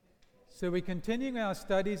So we're continuing our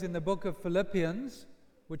studies in the book of Philippians,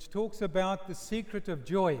 which talks about the secret of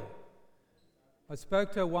joy. I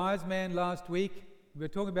spoke to a wise man last week. We were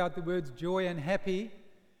talking about the words joy and happy.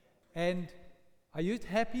 And I used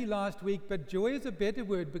happy last week, but joy is a better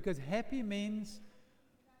word because happy means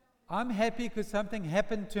I'm happy because something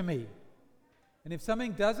happened to me. And if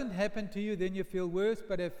something doesn't happen to you, then you feel worse.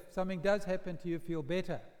 But if something does happen to you, you feel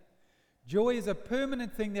better. Joy is a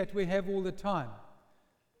permanent thing that we have all the time.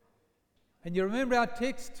 And you remember our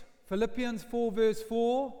text, Philippians 4 verse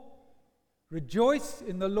 4, rejoice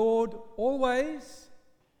in the Lord always.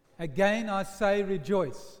 Again I say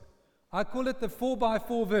rejoice. I call it the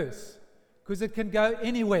 4x4 verse because it can go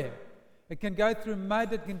anywhere. It can go through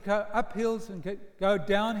mud, it can go up hills, and go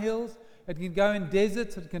down hills, it can go in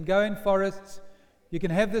deserts, it can go in forests. You can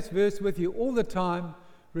have this verse with you all the time.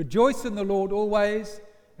 Rejoice in the Lord always.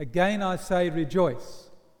 Again I say rejoice.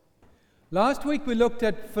 Last week we looked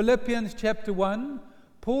at Philippians chapter 1,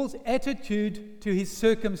 Paul's attitude to his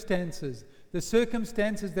circumstances, the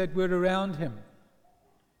circumstances that were around him.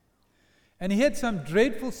 And he had some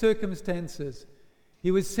dreadful circumstances. He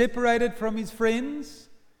was separated from his friends,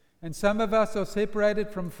 and some of us are separated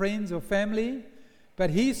from friends or family.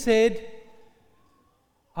 But he said,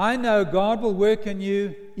 I know God will work in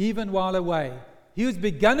you even while away. He who's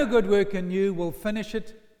begun a good work in you will finish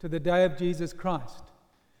it to the day of Jesus Christ.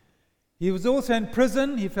 He was also in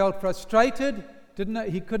prison. He felt frustrated.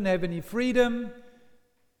 He couldn't have any freedom.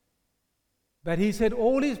 But he said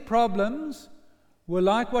all his problems were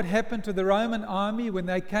like what happened to the Roman army when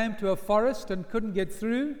they came to a forest and couldn't get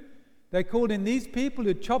through. They called in these people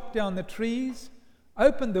who chopped down the trees,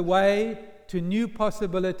 opened the way to new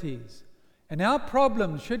possibilities. And our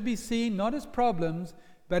problems should be seen not as problems,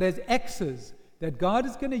 but as axes that God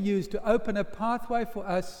is going to use to open a pathway for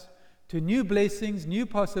us to new blessings, new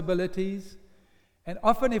possibilities. And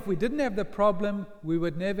often if we didn't have the problem, we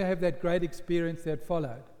would never have that great experience that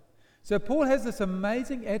followed. So Paul has this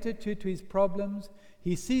amazing attitude to his problems.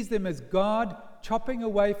 He sees them as God chopping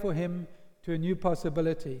away for him to a new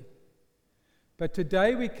possibility. But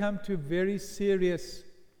today we come to a very serious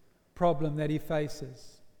problem that he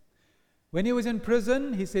faces. When he was in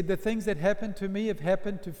prison, he said, the things that happened to me have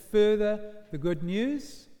happened to further the good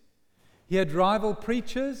news. He had rival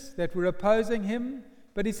preachers that were opposing him,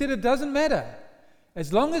 but he said it doesn't matter.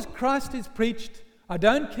 As long as Christ is preached, I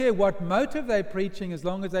don't care what motive they're preaching as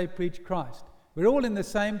long as they preach Christ. We're all in the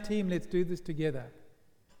same team, let's do this together.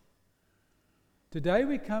 Today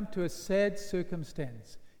we come to a sad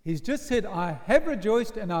circumstance. He's just said, I have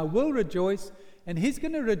rejoiced and I will rejoice, and he's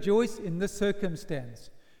going to rejoice in this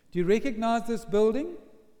circumstance. Do you recognize this building?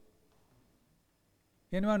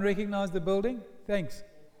 Anyone recognize the building? Thanks.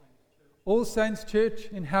 All Saints Church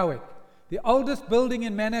in Howick. The oldest building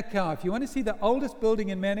in Manukau. If you want to see the oldest building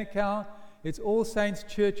in Manukau, it's All Saints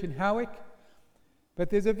Church in Howick.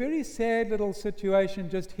 But there's a very sad little situation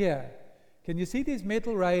just here. Can you see these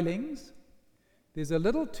metal railings? There's a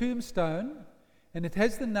little tombstone, and it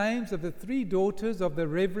has the names of the 3 daughters of the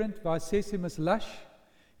Reverend Vicesimus Lush.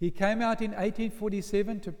 He came out in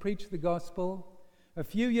 1847 to preach the gospel. A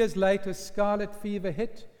few years later, scarlet fever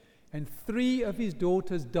hit, and 3 of his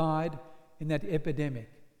daughters died in that epidemic.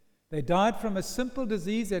 They died from a simple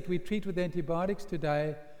disease that we treat with antibiotics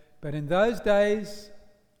today, but in those days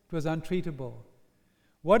it was untreatable.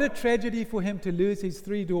 What a tragedy for him to lose his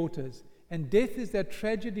 3 daughters. And death is that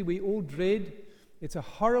tragedy we all dread. It's a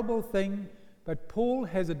horrible thing, but Paul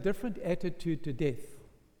has a different attitude to death.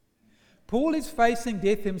 Paul is facing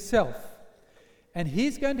death himself, and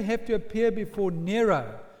he's going to have to appear before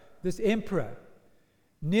Nero, this emperor.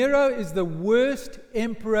 Nero is the worst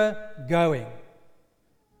emperor going.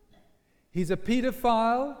 He's a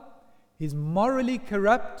pedophile. He's morally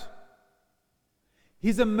corrupt.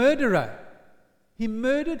 He's a murderer. He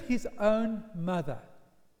murdered his own mother.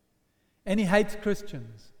 And he hates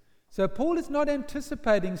Christians. So Paul is not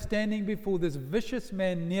anticipating standing before this vicious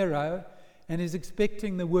man Nero and is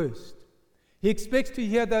expecting the worst. He expects to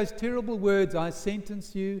hear those terrible words, I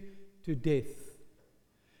sentence you to death.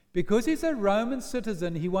 Because he's a Roman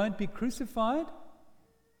citizen, he won't be crucified.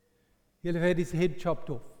 He'll have had his head chopped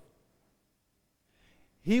off.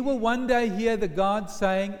 He will one day hear the guard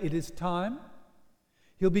saying, it is time.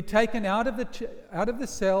 He'll be taken out of the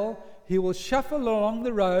cell. He will shuffle along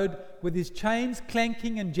the road with his chains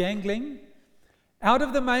clanking and jangling, out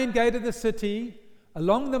of the main gate of the city,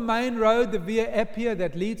 along the main road, the Via Appia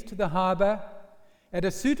that leads to the harbour. At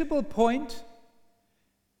a suitable point,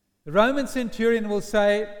 the Roman centurion will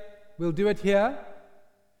say, we'll do it here.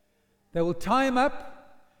 They will tie him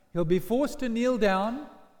up. He'll be forced to kneel down.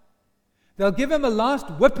 They'll give him a last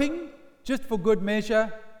whipping just for good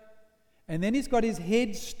measure. and then he's got his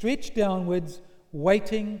head stretched downwards,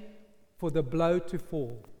 waiting for the blow to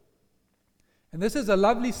fall. And this is a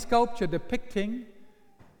lovely sculpture depicting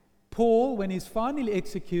Paul when he's finally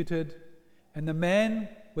executed, and the man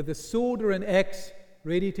with a sword or an axe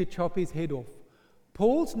ready to chop his head off.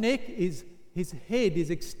 Paul's neck is, his head is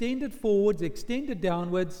extended forwards, extended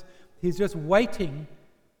downwards. He's just waiting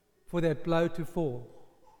for that blow to fall.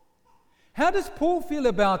 How does Paul feel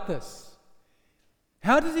about this?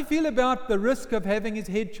 How does he feel about the risk of having his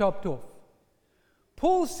head chopped off?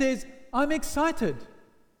 Paul says, I'm excited.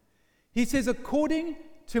 He says, according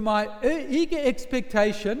to my eager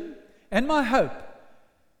expectation and my hope,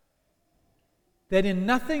 that in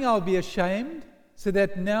nothing I'll be ashamed, so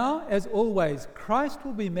that now, as always, Christ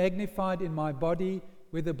will be magnified in my body,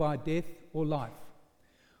 whether by death or life.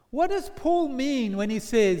 What does Paul mean when he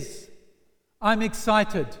says, I'm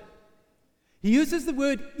excited? He uses the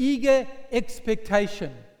word eager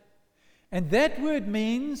expectation. And that word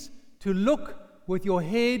means to look with your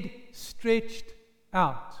head stretched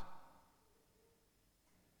out.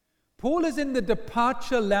 Paul is in the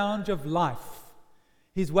departure lounge of life.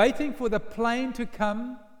 He's waiting for the plane to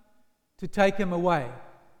come to take him away.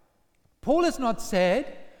 Paul is not sad.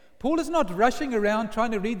 Paul is not rushing around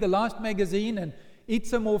trying to read the last magazine and eat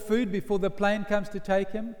some more food before the plane comes to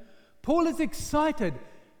take him. Paul is excited.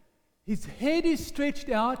 His head is stretched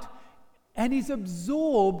out and he's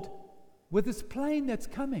absorbed with this plane that's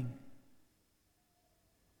coming.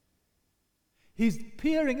 He's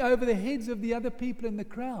peering over the heads of the other people in the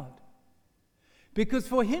crowd. Because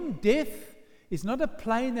for him, death is not a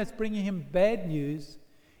plane that's bringing him bad news.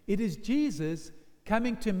 It is Jesus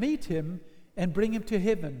coming to meet him and bring him to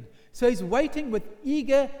heaven. So he's waiting with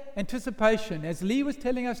eager anticipation. As Lee was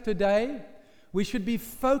telling us today, we should be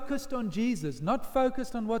focused on Jesus, not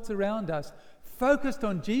focused on what's around us, focused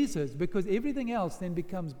on Jesus, because everything else then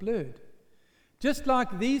becomes blurred. Just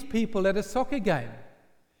like these people at a soccer game.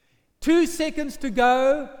 2 seconds to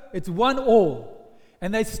go, it's 1-1.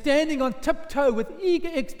 And they're standing on tiptoe with eager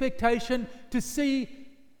expectation to see,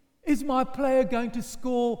 is my player going to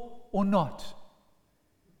score or not?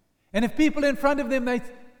 And if people in front of them,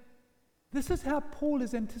 this is how Paul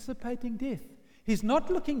is anticipating death. He's not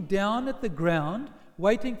looking down at the ground,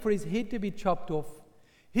 waiting for his head to be chopped off.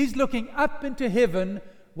 He's looking up into heaven,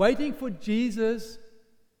 waiting for Jesus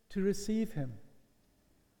to receive him.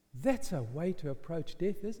 That's a way to approach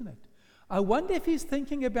death, isn't it? I wonder if he's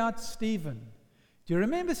thinking about Stephen. Do you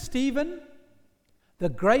remember Stephen, the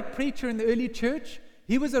great preacher in the early church?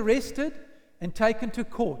 He was arrested and taken to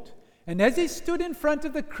court. And as he stood in front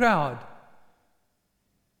of the crowd,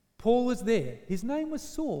 Paul was there. His name was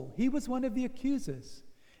Saul. He was one of the accusers.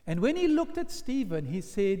 And when he looked at Stephen, he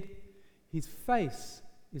said, his face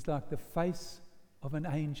is like the face of an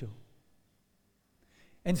angel.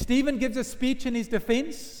 And Stephen gives a speech in his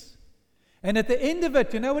defense. And at the end of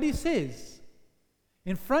it, you know what he says?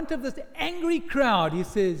 In front of this angry crowd, he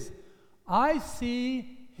says, I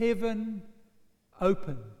see heaven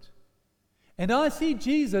opened. And I see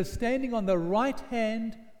Jesus standing on the right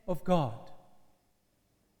hand of God.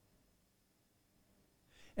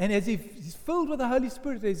 And as he's filled with the Holy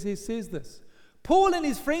Spirit, he says this. Paul and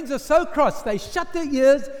his friends are so cross, they shut their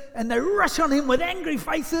ears and they rush on him with angry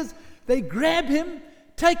faces. They grab him,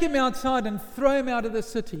 take him outside and throw him out of the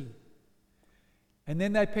city. And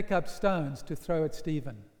then they pick up stones to throw at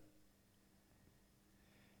Stephen.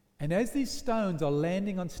 And as these stones are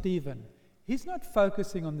landing on Stephen, he's not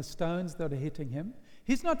focusing on the stones that are hitting him.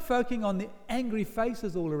 He's not focusing on the angry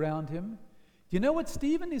faces all around him. Do you know what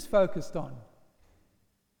Stephen is focused on?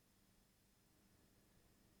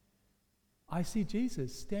 I see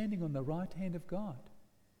Jesus standing on the right hand of God.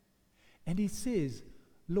 And he says,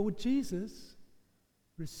 Lord Jesus,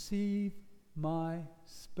 receive my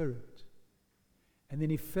spirit. And then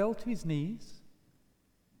he fell to his knees.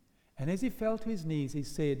 And as he fell to his knees, he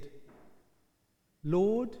said,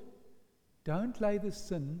 Lord, don't lay this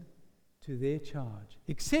sin to their charge.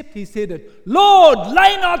 Except he said it, Lord,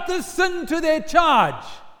 lay not this sin to their charge.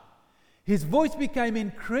 His voice became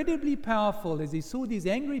incredibly powerful as he saw these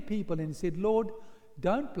angry people and he said, Lord,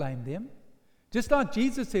 don't blame them. Just like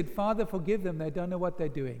Jesus said, Father, forgive them, they don't know what they're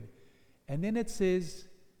doing. And then it says,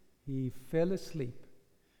 he fell asleep.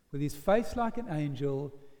 With his face like an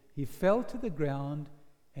angel, he fell to the ground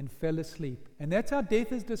and fell asleep. And that's how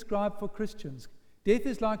death is described for Christians. Death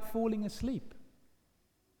is like falling asleep.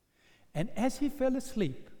 And as he fell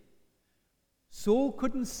asleep, Saul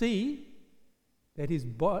couldn't see that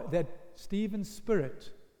that Stephen's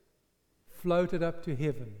spirit floated up to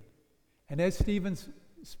heaven. And as Stephen's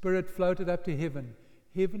spirit floated up to heaven,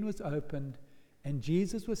 heaven was opened and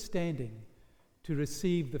Jesus was standing to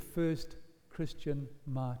receive the first Christian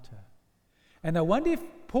martyr. And I wonder if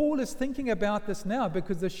Paul is thinking about this now,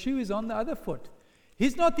 because the shoe is on the other foot.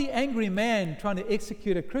 He's not the angry man trying to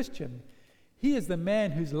execute a Christian. He is the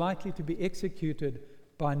man who's likely to be executed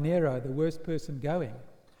by Nero, the worst person going.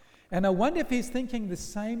 And I wonder if he's thinking the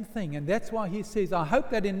same thing. And that's why he says, I hope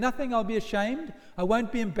that in nothing I'll be ashamed. I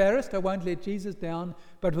won't be embarrassed. I won't let Jesus down.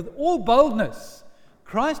 But with all boldness,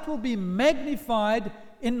 Christ will be magnified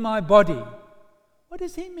in my body. What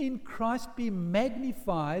does he mean, Christ be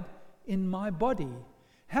magnified in my body?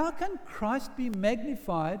 How can Christ be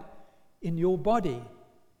magnified in your body?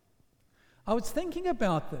 I was thinking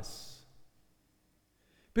about this.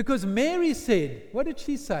 Because Mary said, what did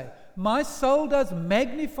she say? My soul does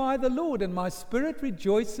magnify the Lord, and my spirit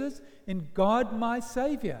rejoices in God my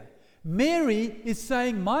Savior. Mary is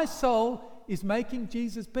saying, my soul is making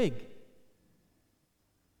Jesus big.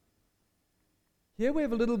 Here we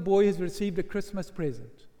have a little boy who's received a Christmas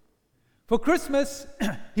present. For Christmas,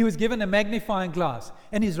 he was given a magnifying glass,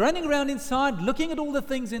 and he's running around inside, looking at all the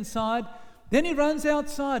things inside. Then he runs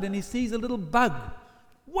outside and he sees a little bug.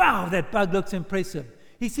 Wow, that bug looks impressive.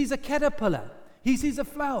 He sees a caterpillar. He sees a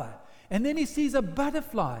flower. And then he sees a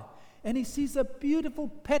butterfly. And he sees the beautiful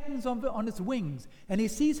patterns on its wings. And he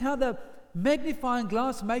sees how the magnifying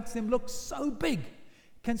glass makes them look so big.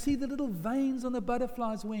 Can see the little veins on the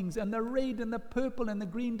butterfly's wings, and the red and the purple and the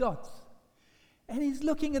green dots. And he's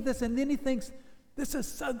looking at this, and then he thinks, this is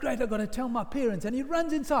so great, I've got to tell my parents. And he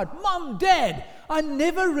runs inside. Mom, Dad, I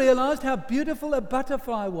never realized how beautiful a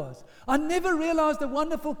butterfly was. I never realized the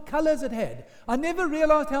wonderful colors it had. I never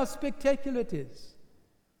realized how spectacular it is.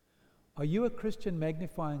 Are you a Christian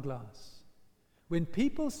magnifying glass? When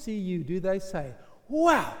people see you, do they say,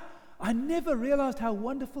 wow, I never realized how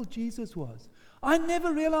wonderful Jesus was. I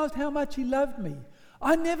never realized how much he loved me.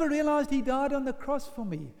 I never realized he died on the cross for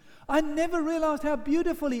me. I never realized how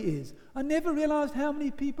beautiful he is. I never realized how many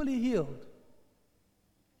people he healed.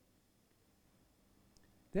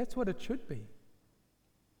 That's what it should be.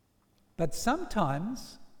 But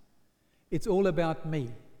sometimes it's all about me.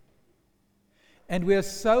 And we're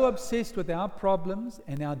so obsessed with our problems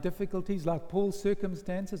and our difficulties, like Paul's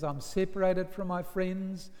circumstances. I'm separated from my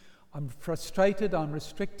friends. I'm frustrated. I'm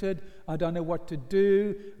restricted. I don't know what to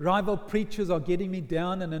do. Rival preachers are getting me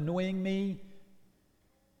down and annoying me.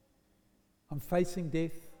 I'm facing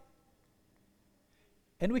death.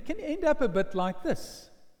 And we can end up a bit like this.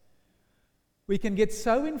 We can get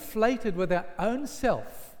so inflated with our own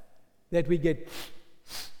self that we get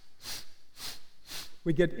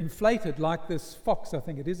inflated like this fox, I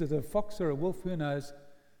think it is. Is it a fox or a wolf? Who knows?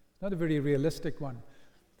 Not a very realistic one.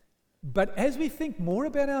 But as we think more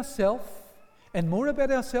about ourselves and more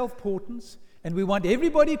about our self-importance, and we want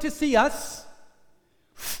everybody to see us,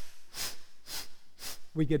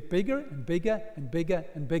 we get bigger and bigger and bigger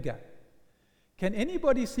and bigger. Can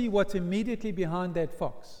anybody see what's immediately behind that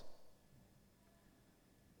fox?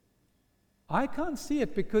 I can't see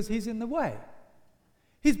it because he's in the way.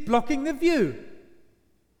 He's blocking the view.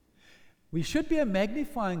 We should be a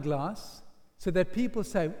magnifying glass so that people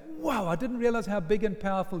say, wow, I didn't realize how big and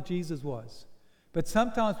powerful Jesus was. But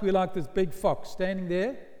sometimes we're like this big fox standing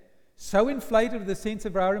there, so inflated with the sense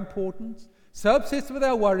of our importance, so obsessed with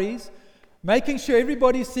our worries, making sure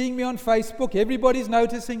everybody's seeing me on Facebook, everybody's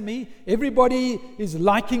noticing me, everybody is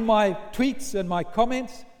liking my tweets and my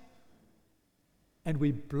comments, and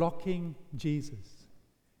we're blocking Jesus.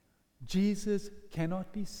 Jesus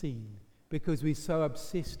cannot be seen because we're so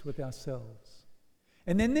obsessed with ourselves.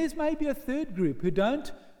 And then there's maybe a third group who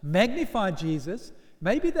don't magnify Jesus.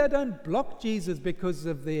 Maybe they don't block Jesus because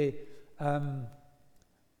of their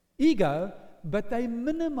ego, but they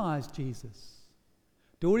minimize Jesus.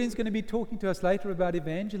 Dorian's going to be talking to us later about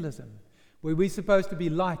evangelism, where we're supposed to be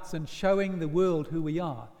lights and showing the world who we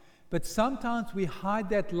are. But sometimes we hide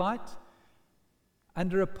that light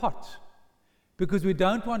under a pot because we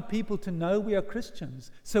don't want people to know we are Christians.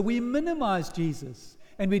 So we minimize Jesus,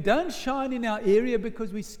 and we don't shine in our area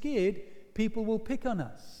because we're scared people will pick on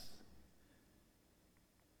us.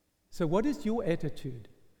 So what is your attitude?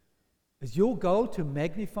 Is your goal to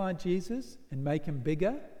magnify Jesus and make him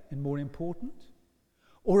bigger and more important?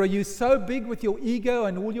 Or are you so big with your ego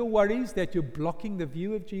and all your worries that you're blocking the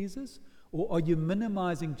view of Jesus? Or are you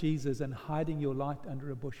minimizing Jesus and hiding your light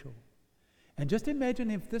under a bushel? And just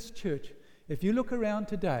imagine if this church, if you look around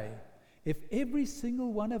today, if every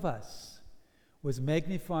single one of us was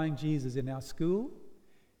magnifying Jesus in our school,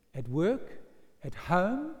 at work, at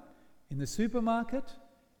home, in the supermarket,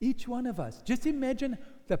 each one of us. Just imagine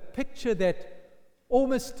the picture that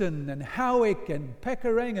Ormiston and Howick and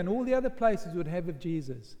Pakuranga and all the other places would have of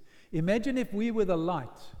Jesus. Imagine if we were the light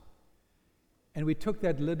and we took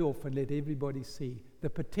that lid off and let everybody see, the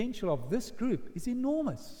potential of this group is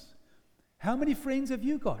enormous. How many friends have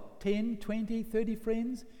you got? 10, 20, 30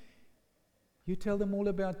 friends? You tell them all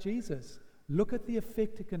about Jesus. Look at the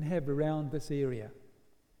effect it can have around this area.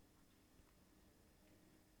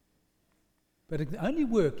 But it can only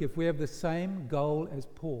work if we have the same goal as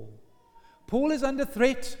Paul. Paul is under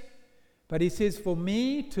threat, but he says, for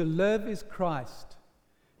me to live is Christ,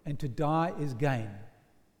 and to die is gain.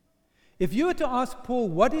 If you were to ask Paul,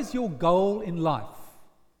 what is your goal in life?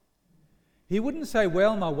 He wouldn't say,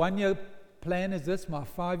 well, my 1-year plan is this, my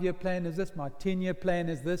 5-year plan is this, my 10-year plan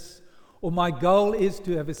is this, or my goal is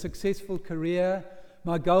to have a successful career,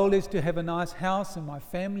 my goal is to have a nice house and my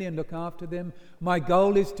family and look after them, my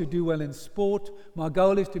goal is to do well in sport, my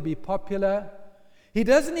goal is to be popular. He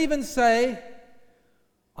doesn't even say,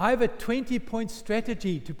 I have a 20-point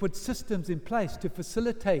strategy to put systems in place to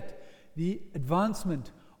facilitate the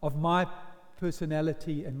advancement of my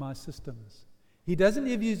personality and my systems. He doesn't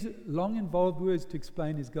even use long, involved words to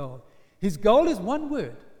explain his goal. His goal is one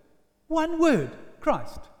word,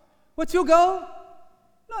 Christ. What's your goal?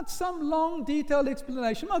 Not some long, detailed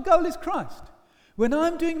explanation. My goal is Christ. When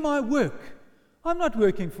I'm doing my work, I'm not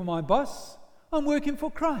working for my boss, I'm working for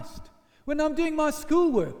Christ. When I'm doing my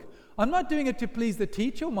schoolwork, I'm not doing it to please the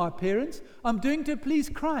teacher or my parents, I'm doing it to please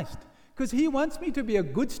Christ, because He wants me to be a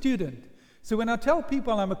good student. So when I tell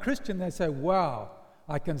people I'm a Christian, they say, wow,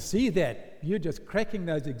 I can see that. You're just cracking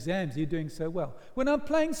those exams. You're doing so well. When I'm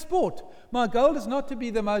playing sport, my goal is not to be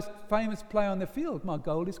the most famous player on the field. My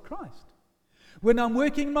goal is Christ. When I'm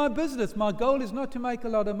working my business, my goal is not to make a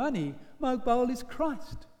lot of money. My goal is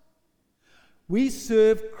Christ. We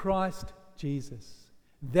serve Christ Jesus.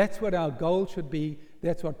 That's what our goal should be.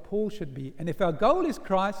 That's what Paul should be. And if our goal is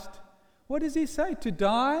Christ, what does he say? To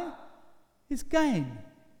die is gain.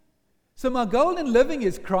 So my goal in living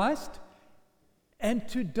is Christ, and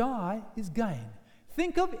to die is gain.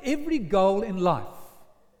 Think of every goal in life.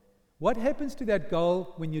 What happens to that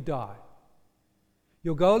goal when you die?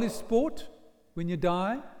 Your goal is sport. When you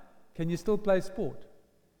die, can you still play sport?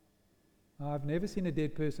 I've never seen a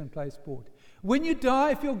dead person play sport. When you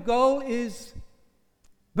die, if your goal is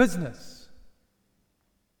business,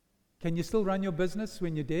 can you still run your business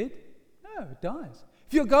when you're dead? No, it dies.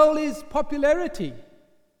 If your goal is popularity,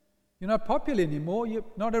 you're not popular anymore, you're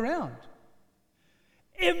not around.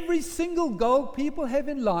 Every single goal people have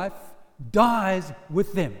in life dies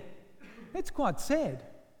with them. That's quite sad.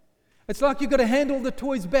 It's like you've got to hand all the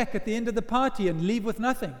toys back at the end of the party and leave with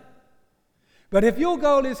nothing. But if your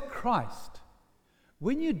goal is Christ,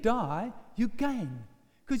 when you die, you gain,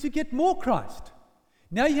 because you get more Christ.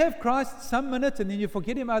 Now you have Christ some minutes and then you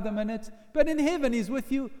forget Him other minutes, but in heaven He's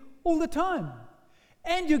with you all the time.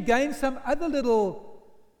 And you gain some other little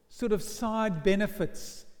sort of side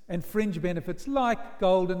benefits and fringe benefits, like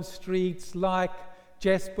golden streets, like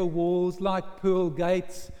jasper walls, like pearl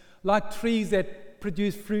gates, like trees that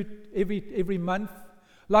produce fruit every month,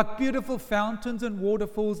 like beautiful fountains and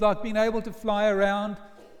waterfalls, like being able to fly around.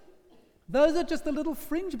 Those are just the little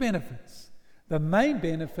fringe benefits. The main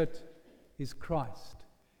benefit is Christ,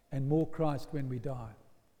 and more Christ when we die.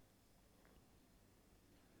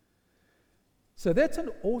 So that's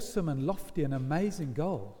an awesome and lofty and amazing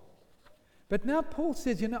goal. But now Paul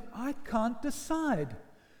says, I can't decide.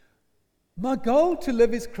 My goal to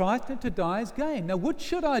live is Christ and to die is gain. Now, what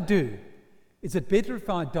should I do? Is it better if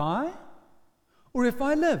I die or if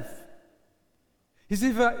I live? He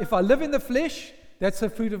says, if I live in the flesh, that's the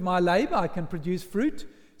fruit of my labor. I can produce fruit,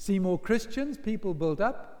 see more Christians, people build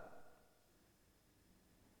up.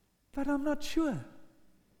 But I'm not sure.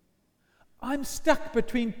 I'm stuck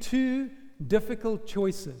between two difficult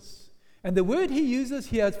choices. And the word he uses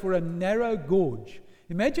here is for a narrow gorge.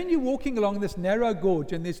 Imagine you walking along this narrow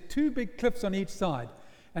gorge and there's two big cliffs on each side.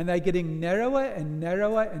 And they're getting narrower and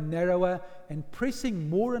narrower and narrower and pressing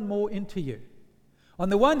more and more into you. On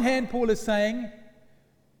the one hand, Paul is saying,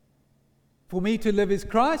 for me to live is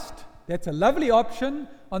Christ. That's a lovely option.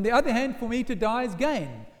 On the other hand, for me to die is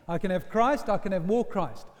gain. I can have Christ, I can have more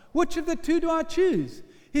Christ. Which of the two do I choose?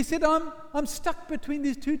 He said, I'm stuck between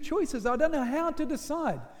these two choices. I don't know how to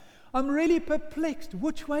decide. I'm really perplexed.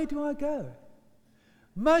 Which way do I go?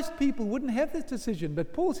 Most people wouldn't have this decision,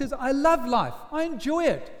 but Paul says, I love life. I enjoy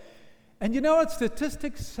it. And you know what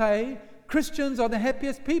statistics say? Christians are the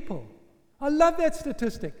happiest people. I love that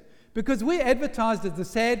statistic because we're advertised as the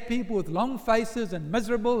sad people with long faces and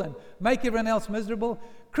miserable and make everyone else miserable.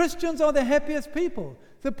 Christians are the happiest people.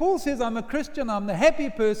 So Paul says, I'm a Christian, I'm the happy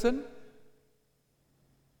person.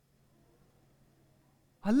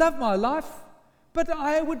 I love my life. But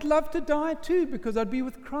I would love to die too because I'd be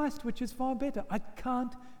with Christ, which is far better. I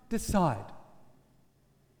can't decide.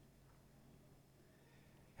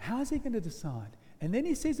 How's he going to decide? And then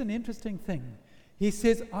he says an interesting thing. He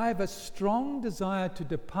says, I have a strong desire to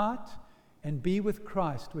depart and be with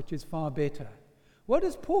Christ, which is far better. What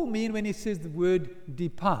does Paul mean when he says the word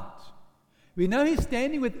depart? We know he's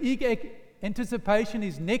standing with eager anticipation,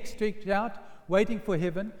 his neck stretched out, waiting for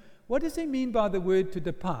heaven. What does he mean by the word to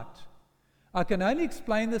depart? I can only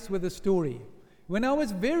explain this with a story. When I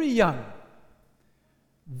was very young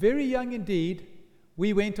indeed,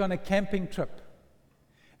 we went on a camping trip.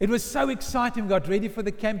 It was so exciting. We got ready for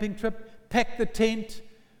the camping trip, packed the tent,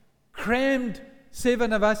 crammed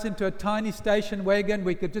 7 of us into a tiny station wagon.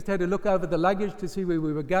 We could just had to look over the luggage to see where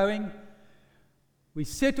we were going. We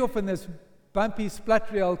set off in this bumpy,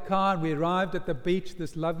 spluttery old car, and we arrived at the beach,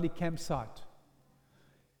 this lovely campsite.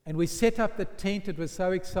 And we set up the tent. It was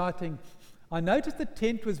so exciting. I noticed the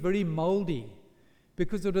tent was very moldy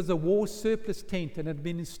because it was a war surplus tent and it had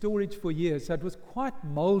been in storage for years, so it was quite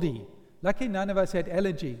moldy. Luckily, none of us had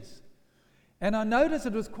allergies. And I noticed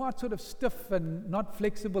it was quite sort of stiff and not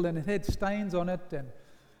flexible, and it had stains on it.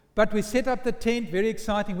 But we set up the tent, very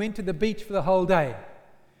exciting, went to the beach for the whole day.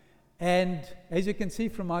 And as you can see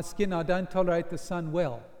from my skin, I don't tolerate the sun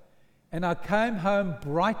well. And I came home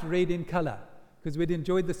bright red in color because we'd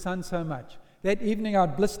enjoyed the sun so much. That evening I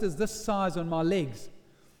had blisters this size on my legs.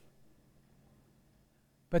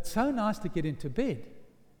 But so nice to get into bed.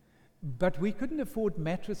 But we couldn't afford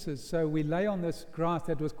mattresses, so we lay on this grass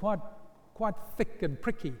that was quite thick and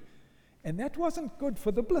pricky. And that wasn't good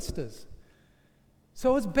for the blisters. So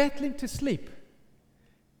I was battling to sleep.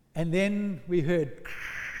 And then we heard,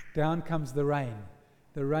 down comes the rain.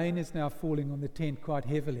 The rain is now falling on the tent quite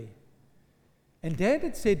heavily. And Dad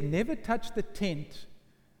had said, never touch the tent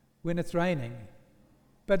when it's raining.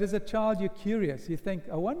 But as a child, you're curious. You think,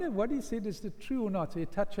 I wonder what he said, is it true or not? So you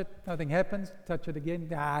touch it, nothing happens. Touch it again,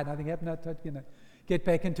 nothing happened. No, touch, get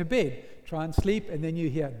back into bed, try and sleep, and then you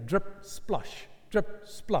hear drip, splosh, drip,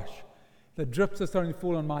 splosh. The drips are starting to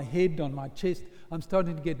fall on my head, on my chest. I'm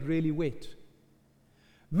starting to get really wet.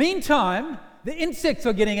 Meantime, the insects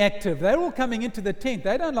are getting active. They're all coming into the tent.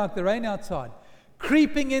 They don't like the rain outside.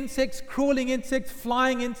 Creeping insects, crawling insects,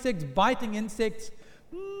 flying insects, biting insects.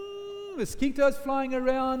 Mosquitoes flying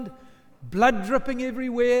around, blood dripping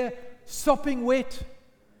everywhere, sopping wet.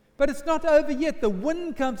 But it's not over yet. The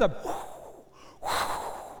wind comes up.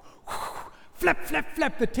 Flap, flap,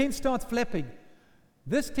 flap. The tent starts flapping.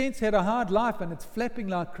 This tent's had a hard life and it's flapping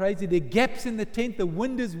like crazy. There are gaps in the tent. The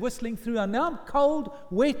wind is whistling through. And now I'm cold,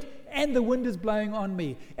 wet, and the wind is blowing on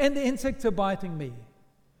me. And the insects are biting me.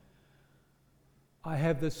 I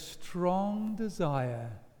have this strong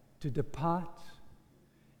desire to depart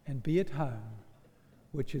and be at home,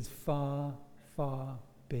 which is far, far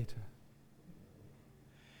better.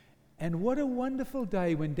 And what a wonderful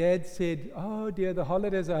day when Dad said, oh dear, the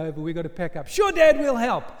holidays are over, we've got to pack up. Sure, Dad, we'll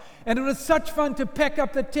help. And it was such fun to pack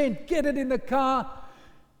up the tent, get it in the car,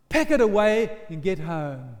 pack it away, and get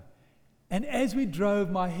home. And as we drove,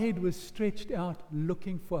 my head was stretched out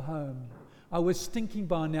looking for home. I was stinking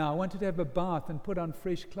by now. I wanted to have a bath and put on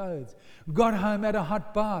fresh clothes. Got home, had a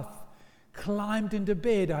hot bath, climbed into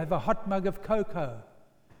bed. I have a hot mug of cocoa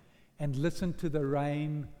and listened to the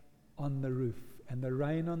rain on the roof. And the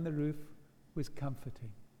rain on the roof was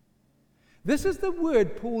comforting. This is the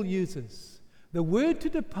word Paul uses. The word to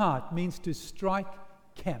depart means to strike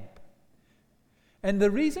camp. And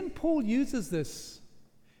the reason Paul uses this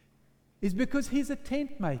is because he's a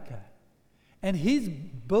tent maker. And he's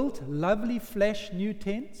built lovely flash new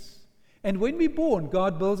tents. And when we're born,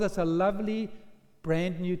 God builds us a lovely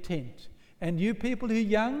brand new tent. And you people who are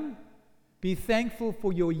young, be thankful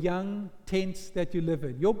for your young tents that you live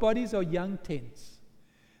in. Your bodies are young tents.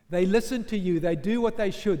 They listen to you. They do what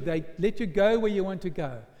they should. They let you go where you want to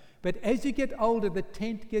go. But as you get older, the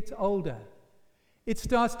tent gets older. It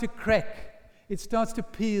starts to crack. It starts to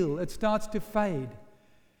peel. It starts to fade.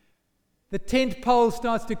 The tent pole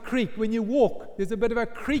starts to creak. When you walk, there's a bit of a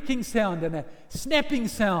creaking sound and a snapping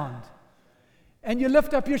sound. And you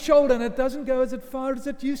lift up your shoulder and it doesn't go as far as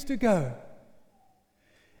it used to go.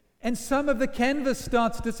 And some of the canvas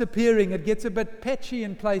starts disappearing. It gets a bit patchy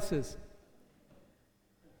in places.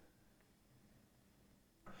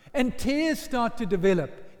 And tears start to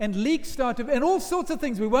develop. And leaks start to... And all sorts of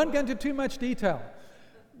things. We won't go into too much detail.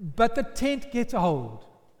 But the tent gets old.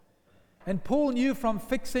 And Paul knew from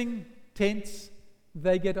fixing tents,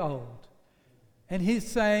 they get old. And he's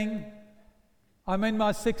saying, I'm in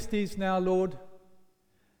my 60s now, Lord.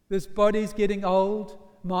 This body's getting old.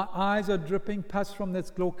 My eyes are dripping pus from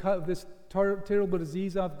this terrible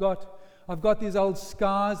disease I've got. I've got these old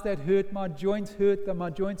scars that hurt. My joints hurt.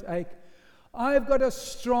 My joints ache. I've got a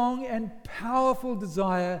strong and powerful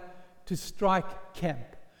desire to strike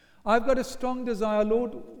camp. I've got a strong desire,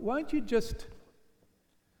 Lord, won't you just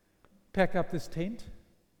pack up this tent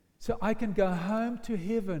so I can go home to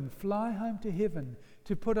heaven, fly home to heaven,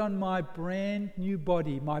 to put on my brand new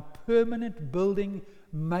body, my permanent building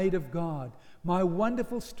made of God, my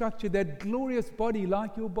wonderful structure, that glorious body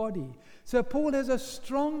like your body. So Paul has a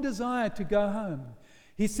strong desire to go home.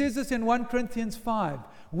 He says this in 1 Corinthians 5.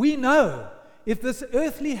 We know if this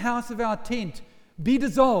earthly house of our tent be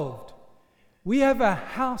dissolved, we have a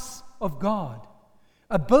house of God,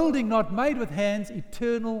 a building not made with hands,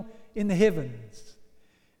 eternal in the heavens.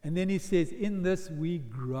 And then he says, in this we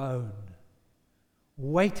groan,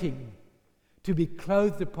 waiting to be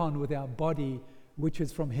clothed upon with our body which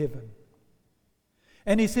is from heaven.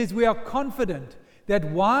 And he says we are confident that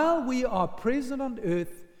while we are present on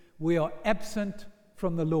earth, we are absent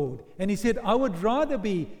from the Lord. And he said, I would rather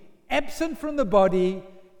be absent from the body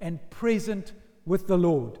and present with the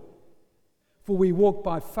Lord. For we walk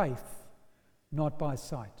by faith, not by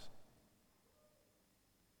sight.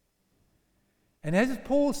 And as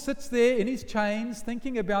Paul sits there in his chains,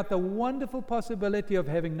 thinking about the wonderful possibility of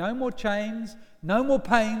having no more chains, no more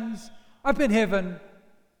pains, up in heaven,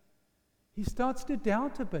 he starts to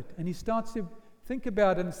doubt a bit, and he starts to think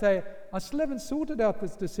about it and say, I still haven't sorted out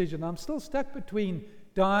this decision. I'm still stuck between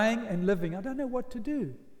dying and living. I don't know what to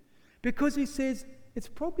do. Because he says, it's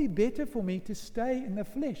probably better for me to stay in the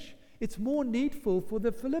flesh. It's more needful for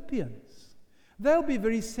the Philippians. They'll be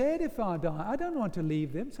very sad if I die. I don't want to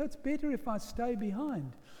leave them, so it's better if I stay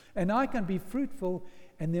behind. And I can be fruitful.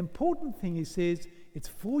 And the important thing, he says, it's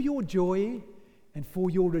for your joy and for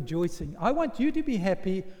your rejoicing. I want you to be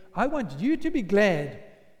happy. I want you to be glad,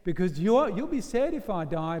 because you'll be sad if I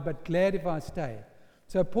die, but glad if I stay.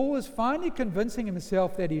 So Paul is finally convincing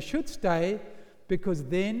himself that he should stay, because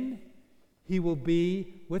then he will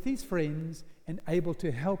be with his friends and able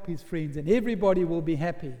to help his friends, and everybody will be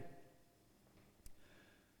happy.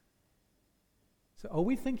 So are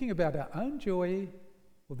we thinking about our own joy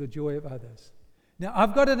or the joy of others? Now,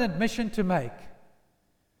 I've got an admission to make,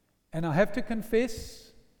 and I have to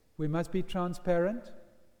confess, we must be transparent.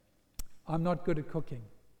 I'm not good at cooking.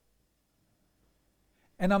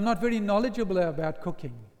 And I'm not very knowledgeable about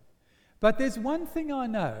cooking. But there's one thing I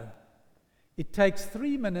know. It takes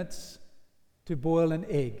 3 minutes to boil an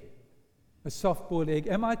egg, a soft-boiled egg.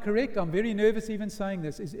 Am I correct? I'm very nervous even saying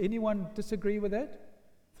this. Does anyone disagree with that?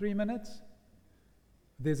 3 minutes?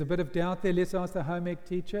 There's a bit of doubt there. Let's ask the home ec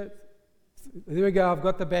teacher. There we go. I've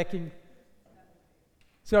got the backing.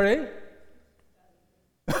 Sorry?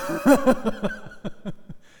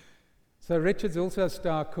 So Richard's also a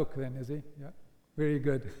star cook then, is he? Yeah. Very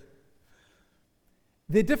good.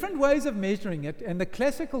 There are different ways of measuring it, and the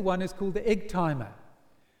classical one is called the egg timer,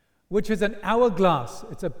 which is an hourglass.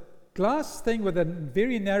 It's a glass thing with a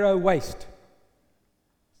very narrow waist.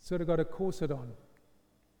 Sort of got a corset on.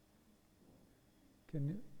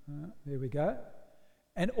 There we go.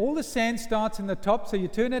 And all the sand starts in the top, so you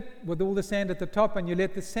turn it with all the sand at the top, and you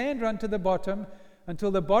let the sand run to the bottom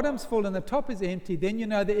until the bottom's full and the top is empty. Then you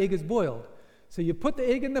know the egg is boiled. So you put the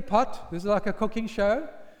egg in the pot. This is like a cooking show.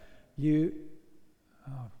 You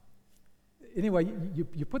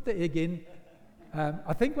put the egg in.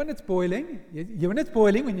 I think when it's boiling, when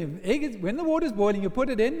the water's boiling, you put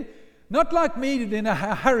it in. Not like me in a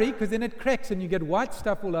hurry, because then it cracks and you get white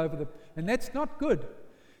stuff all over and that's not good.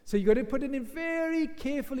 So you've got to put it in very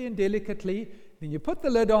carefully and delicately. Then you put the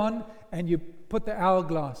lid on and you put the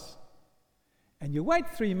hourglass. And you wait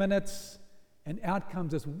 3 minutes, and out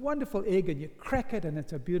comes this wonderful egg, and you crack it, and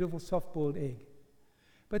it's a beautiful soft-boiled egg.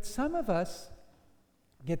 But some of us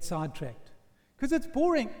get sidetracked because it's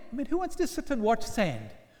boring. I mean, who wants to sit and watch sand?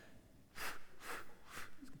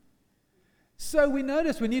 So we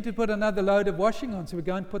notice we need to put another load of washing on, so we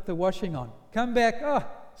go and put the washing on. Come back,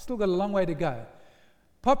 still got a long way to go.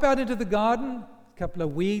 Pop out into the garden, a couple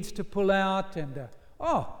of weeds to pull out, and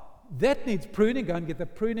that needs pruning. Go and get the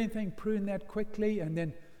pruning thing, prune that quickly, and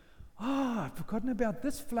then, I've forgotten about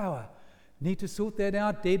this flower. Need to sort that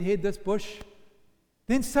out, deadhead this bush.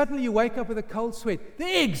 Then suddenly you wake up with a cold sweat. The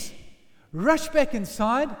eggs! Rush back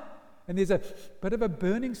inside, and there's a bit of a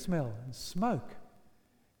burning smell and smoke.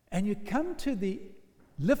 And you come to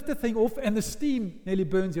lift the thing off, and the steam nearly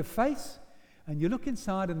burns your face, and you look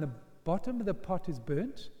inside, and the bottom of the pot is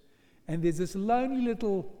burnt, and there's this lonely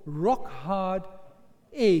little rock-hard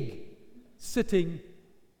egg sitting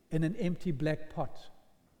in an empty black pot.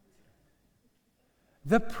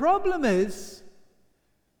 The problem is,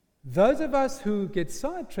 those of us who get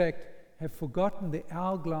sidetracked have forgotten the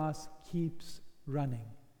hourglass keeps running.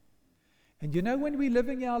 And when we're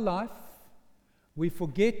living our life, We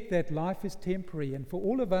forget that life is temporary, and for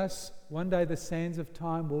all of us, one day the sands of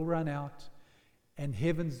time will run out and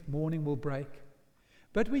heaven's morning will break.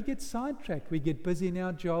 But we get sidetracked. We get busy in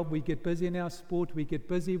our job. We get busy in our sport. We get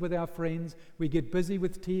busy with our friends. We get busy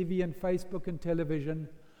with TV and Facebook and television.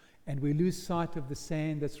 And we lose sight of the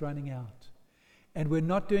sand that's running out. And we're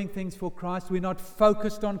not doing things for Christ. We're not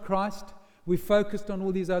focused on Christ. We're focused on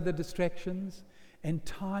all these other distractions. And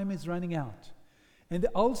time is running out. And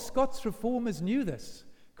the old Scots reformers knew this.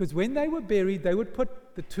 Because when they were buried, they would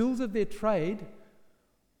put the tools of their trade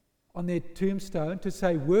on their tombstone to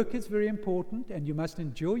say work is very important and you must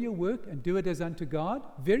enjoy your work and do it as unto God.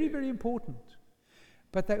 Very, very important.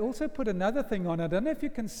 But they also put another thing on. I don't know if you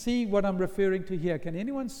can see what I'm referring to here. Can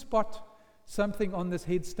anyone spot something on this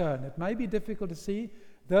headstone? It may be difficult to see.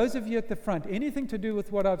 Those of you at the front, anything to do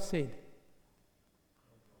with what I've said?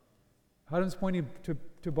 Hiram's pointing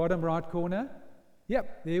to bottom right corner.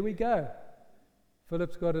 Yep, there we go.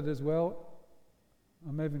 Philip's got it as well.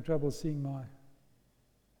 I'm having trouble seeing my...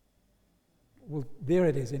 Well, there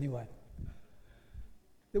it is anyway.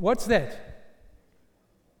 What's that?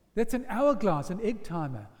 That's an hourglass, an egg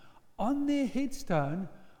timer. On their headstone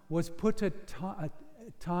was put a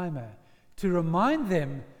timer to remind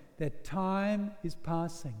them that time is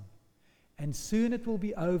passing and soon it will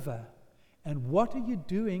be over. And what are you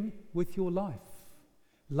doing with your life?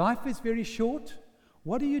 Life is very short.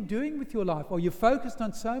 What are you doing with your life? Are you focused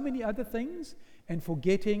on so many other things and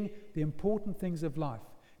forgetting the important things of life?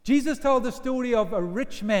 Jesus told the story of a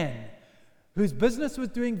rich man whose business was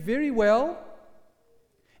doing very well,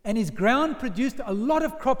 and his ground produced a lot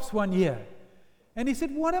of crops one year. And he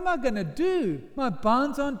said, what am I going to do? My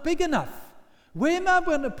barns aren't big enough. Where am I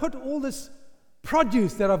going to put all this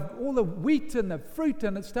produce, all the wheat and the fruit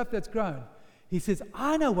and the stuff that's grown? He says,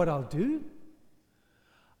 I know what I'll do.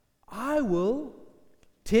 I will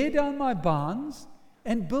tear down my barns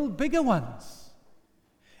and build bigger ones.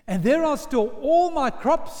 And there I'll store all my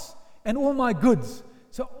crops and all my goods.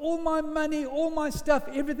 So all my money, all my stuff,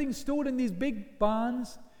 everything's stored in these big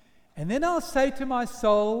barns. And then I'll say to my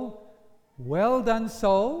soul, well done,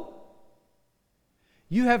 soul.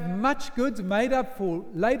 You have much goods laid up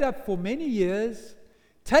for many years.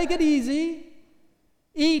 Take it easy.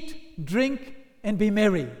 Eat, drink, and be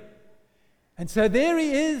merry. And so there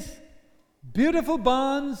he is, beautiful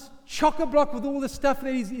barns, chock-a-block with all the stuff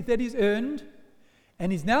that he's earned.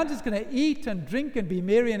 And he's now just going to eat and drink and be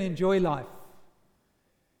merry and enjoy life.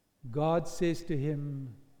 God says to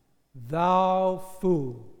him, thou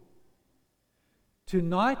fool,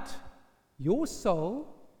 tonight your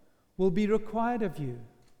soul will be required of you.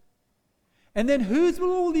 And then whose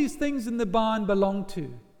will all these things in the barn belong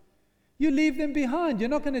to? You leave them behind. You're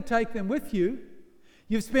not going to take them with you.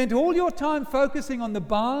 You've spent all your time focusing on the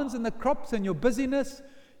barns and the crops and your busyness.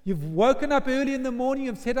 You've woken up early in the morning.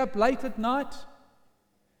 You've set up late at night.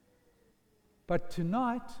 But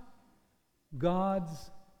tonight, God's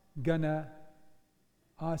gonna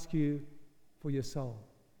ask you for your soul.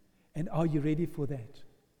 And are you ready for that?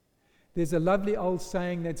 There's a lovely old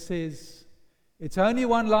saying that says, it's only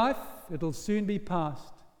one life, it'll soon be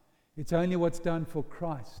past. It's only what's done for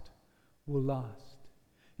Christ will last.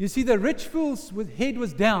 You see, the rich fool's head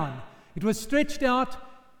was down. It was stretched out,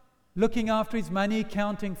 looking after his money,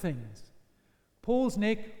 counting things. Paul's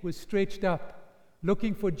neck was stretched up,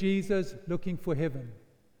 looking for Jesus, looking for heaven.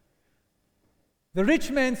 The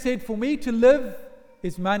rich man said, for me to live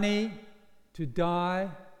is money, to die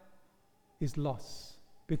is loss,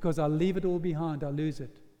 because I'll leave it all behind, I'll lose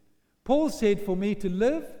it. Paul said, for me to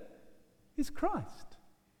live is Christ,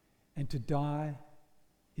 and to die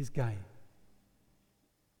is gain.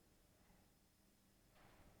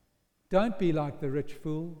 Don't be like the rich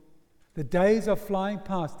fool. The days are flying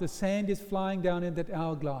past. The sand is flying down in that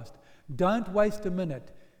hourglass. Don't waste a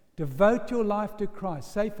minute. Devote your life to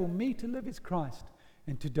Christ. Say, for me to live is Christ,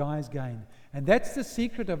 and to die is gain. And that's the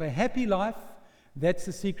secret of a happy life. That's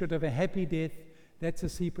the secret of a happy death. That's the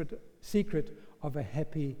secret of a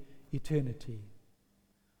happy eternity.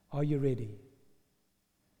 Are you ready?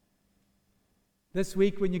 This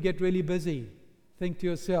week when you get really busy, think to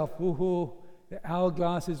yourself, woohoo, the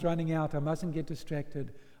hourglass is running out. I mustn't get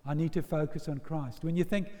distracted. I need to focus on Christ. When you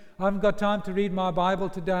think, I haven't got time to read my Bible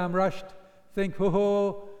today, I'm rushed, think,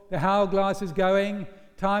 oh, the hourglass is going,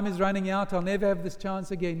 time is running out, I'll never have this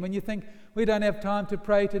chance again. When you think, we don't have time to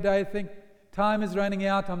pray today, think, time is running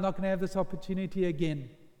out, I'm not going to have this opportunity again.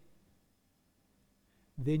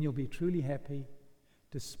 Then you'll be truly happy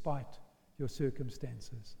despite your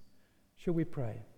circumstances. Shall we pray?